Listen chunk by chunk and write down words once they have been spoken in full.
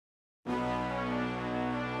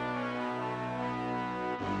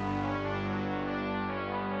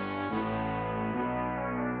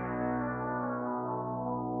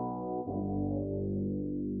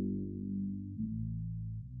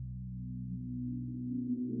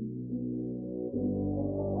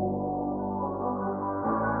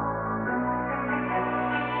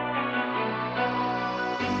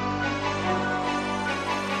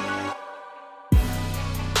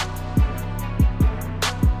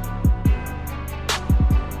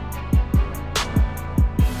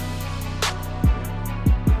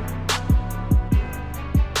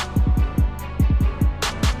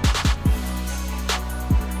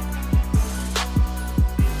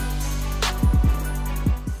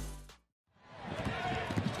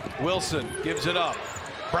Wilson gives it up.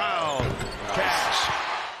 Brown, Cash.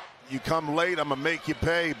 You come late, I'm gonna make you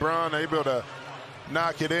pay. Brown able to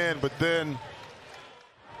knock it in, but then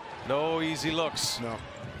no easy looks. No.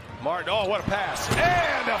 Martin, oh, what a pass.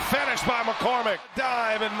 And a finish by McCormick.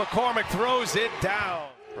 Dive, and McCormick throws it down.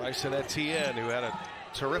 Bryson Etienne, who had a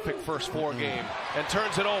terrific first four game, and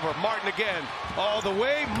turns it over. Martin again, all the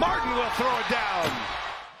way. Martin will throw it down.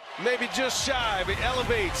 Maybe just shy, but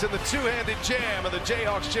elevates in the two-handed jam, and the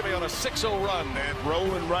Jayhawks, Jimmy, on a 6-0 run. And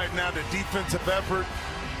rolling right now, the defensive effort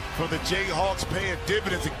for the Jayhawks paying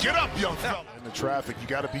dividends. And get up, young fella. In the traffic, you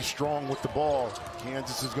got to be strong with the ball.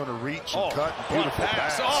 Kansas is going to reach and cut. Beautiful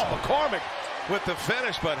pass. Oh, McCormick with the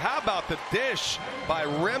finish, but how about the dish by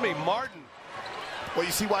Remy Martin? Well,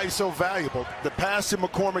 you see why he's so valuable. The pass to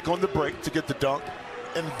McCormick on the break to get the dunk,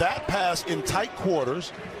 and that pass in tight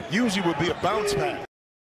quarters usually would be a bounce pass.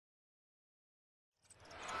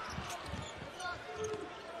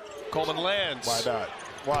 Coleman-Lands. Why not?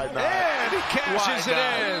 Why not? And he cashes it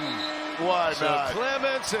in. Why not?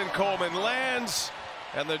 Clements and Coleman-Lands,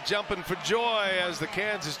 and they're jumping for joy as the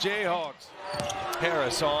Kansas Jayhawks.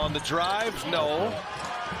 Harris on the drive, no.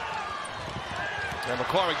 And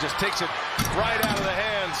McCormick just takes it right out of the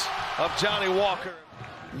hands of Johnny Walker.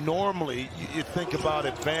 Normally, you think about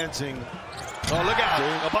advancing. Oh, look out,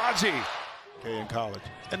 Abaji. Okay, in college.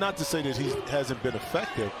 And not to say that he hasn't been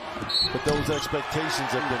effective, but those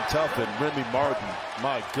expectations have been tough. And Remy Martin,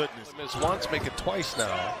 my goodness. Miss once, make it twice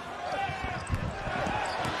now.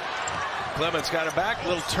 Clements got it back,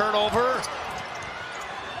 little turnover.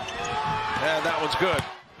 And that one's good.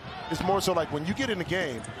 It's more so like when you get in the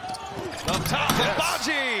game. Up top,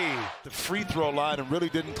 Abaji. The free throw line and really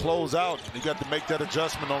didn't close out. You got to make that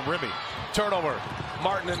adjustment on Remy. Turnover.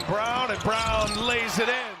 Martin and Brown lays it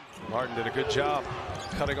in. Martin did a good job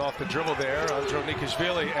cutting off the dribble there.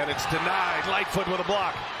 Andronikashvili, and it's denied. Lightfoot with a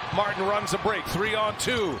block. Martin runs a break,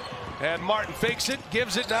 3-on-2. And Martin fakes it,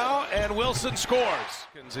 gives it now, and Wilson scores.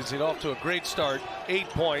 Is it off to a great start, 8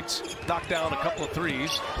 points, knocked down a couple of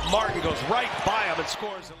threes. Martin goes right by him and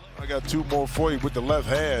scores. I got two more for you with the left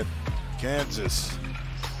hand. Kansas.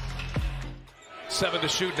 7 to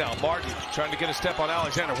shoot now. Martin trying to get a step on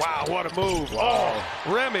Alexander. Wow, what a move. Wow.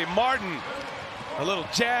 Oh, Remy Martin. A little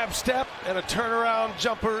jab step and a turnaround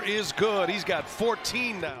jumper is good. He's got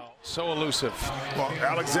 14 now. So elusive. Well,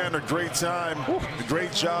 Alexander, great time.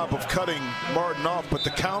 Great job of cutting Martin off, but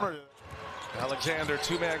the counter. Alexander,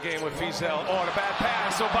 two-man game with Fizel. Oh, and a bad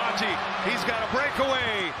pass. Obaji, he's got a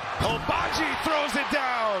breakaway. Obaji throws it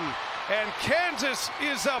down. And Kansas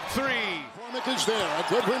is up 3. McCormick is there. A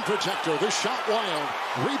good rim protector. This shot wild.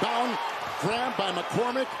 Rebound grabbed by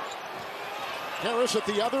McCormick. Harris at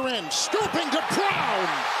the other end, scooping to Brown.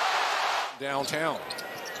 Downtown.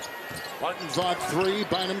 Martin's on 3.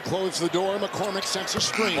 Bynum closed the door. McCormick sets a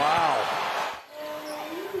screen. Wow.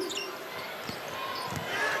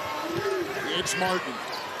 It's Martin.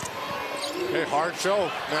 Okay, hard show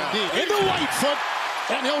now. Into Lightfoot,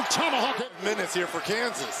 and he'll tomahawk it. Minutes here for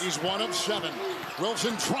Kansas. He's 1 of 7.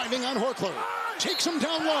 Wilson driving on Horkler. Takes him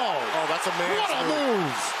down low. Oh, that's a man's What a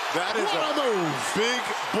move. That is a move. Big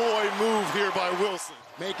boy move here by Wilson.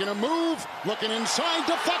 Making a move, looking inside,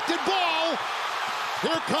 deflected ball.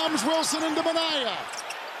 Here comes Wilson into Minaya.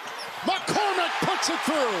 McCormick puts it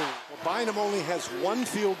through. Well, Bynum only has 1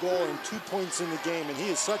 field goal and 2 points in the game, and he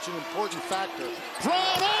is such an important factor. Brown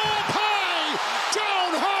up high,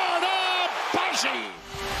 down hard, Abaji.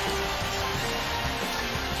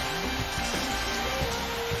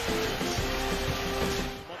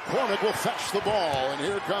 McCormick will fetch the ball, and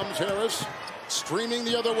here comes Harris, streaming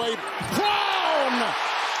the other way. Brown!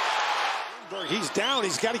 He's down.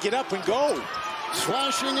 He's got to get up and go.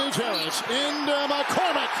 Slashing is Harris into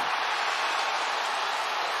McCormick.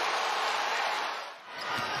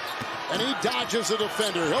 And he dodges the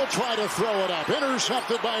defender. He'll try to throw it up.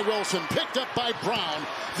 Intercepted by Wilson. Picked up by Brown.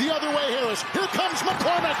 The other way, Harris. Here comes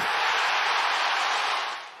McCormick.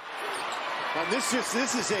 Now this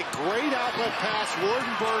is a great outlet pass.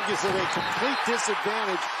 Wardenberg is at a complete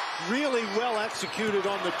disadvantage. Really well executed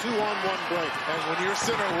on the 2-on-1 break. And when your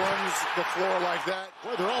center runs the floor like that.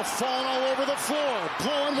 Boy, they're all falling all over the floor.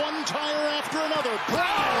 Blowing one tire after another.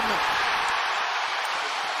 Brown!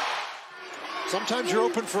 Sometimes you're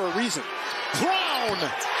open for a reason. Brown!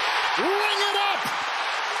 Ring it up!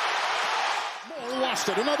 Moore lost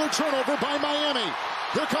it. Another turnover by Miami.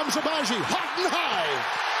 Here comes Abaji. Hot and high.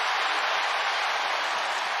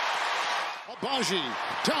 Abaji.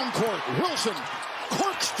 Down court. Wilson.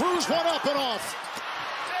 Corkscrews one up and off.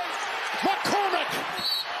 McCormick.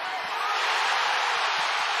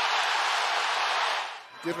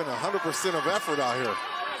 Giving 100% of effort out here.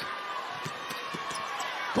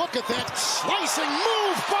 Look at that slicing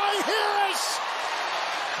move by Harris.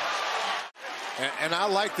 And I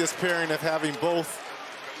like this pairing of having both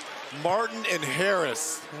Martin and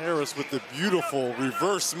Harris. Harris with the beautiful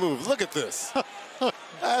reverse move. Look at this.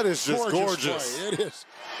 That is just gorgeous. Play. It is.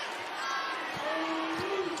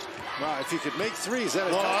 Wow, if you could make threes, that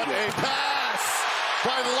is What a pass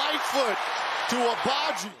by Lightfoot to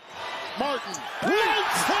Abaji. Martin.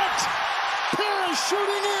 Lightfoot. Paris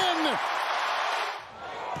shooting in.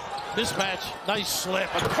 Mismatch, nice slip.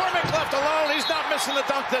 McCormick left alone. He's not missing the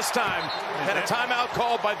dunk this time. And a timeout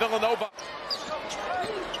called by Villanova.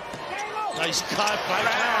 Nice cut by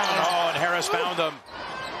Brown. Oh, and Harris found him.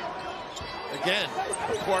 Again,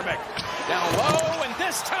 McCormick down low, and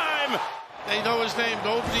this time they know his name.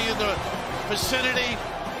 Nobody in the vicinity.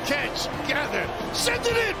 Catch, gather, send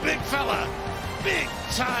it in, big fella. Big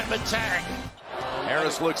time attack.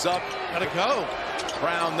 Harris looks up. Gotta go.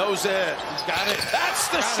 Brown knows it. He's got it. That's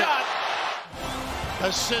the shot.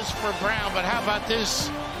 Assist for Brown, but how about this?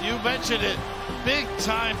 You mentioned it. Big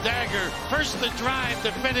time dagger. First the drive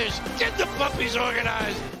to finish. Get the puppies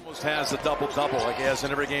organized. Almost has a double-double like he has in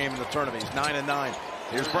every game in the tournament. He's 9 and 9.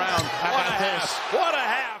 Here's Brown. How about this? What a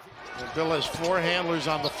half. And Bill has 4 handlers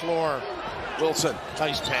on the floor. Wilson.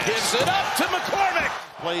 Nice pass. Gives it up to McCormick.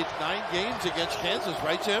 Played 9 games against Kansas,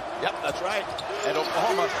 right, Tim? Yep, that's right. And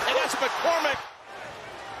Oklahoma. And that's McCormick.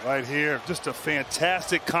 Right here, just a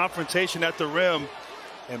fantastic confrontation at the rim.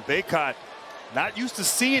 And Baycott, not used to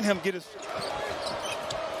seeing him get his...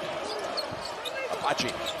 Apache.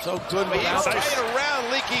 So good without right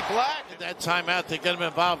around Leaky Black. At that timeout, they get him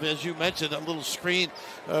involved. As you mentioned, a little screen.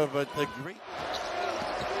 But the great...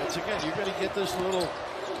 Once again, you're going to get this little...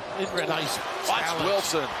 Nice. Watch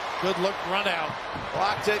Wilson. Good look, run out.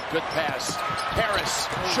 Blocked it. Good pass. Harris.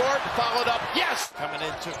 Short, followed up. Yes! Coming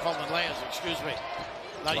into Coleman-Lands, excuse me.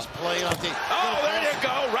 Nice play on the... Oh, there you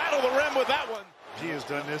go. Rattle the rim with that one. He has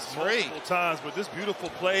done this multiple times, but this beautiful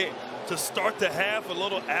play to start the half, a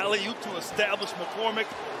little alley-oop to establish McCormick,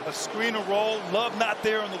 a screen and roll. Love not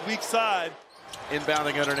there on the weak side.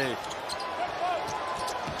 Inbounding underneath.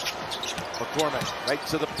 McCormick, right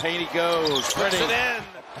to the paint he goes. Puts it in.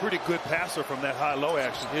 Pretty good passer from that high-low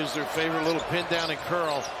action. Here's their favorite little pin down and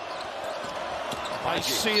curl. Nice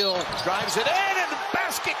seal. Drives it in, and the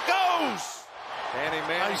basket goes. Danny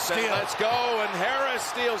Manning says, let's go, and Harris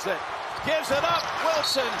steals it. Gives it up.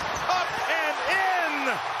 Wilson up and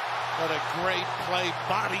in. What a great play.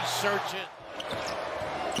 Body searching.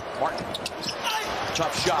 Martin.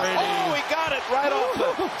 Tough shot. Oh, he got it right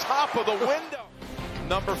off the top of the window.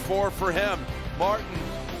 Number 4 for him. Martin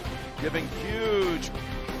giving huge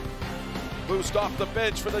boost off the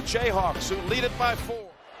bench for the Jayhawks, who lead it by 4.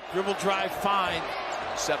 Dribble drive fine.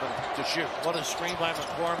 7 to shoot. What a screen by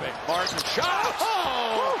McCormick. Martin shot.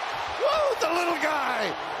 Oh! Whoa, the little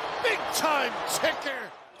guy. Big time ticker.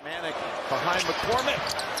 Manick behind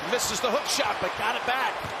McCormick. Misses the hook shot, but got it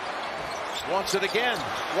back. Wants it again.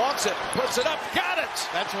 Wants it. Puts it up. Got it.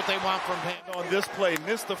 That's what they want from him. On this play,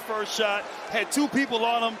 missed the first shot. Had 2 people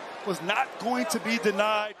on him. Was not going to be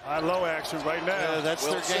denied. High-low action right now. Yeah, that's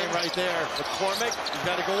Wilson. Their game right there. McCormick, you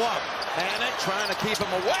got to go up. Manick trying to keep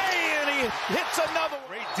him away, and he hits another.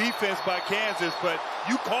 Great defense by Kansas, but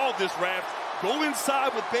you called this, Raph. Go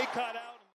inside with Baycott out.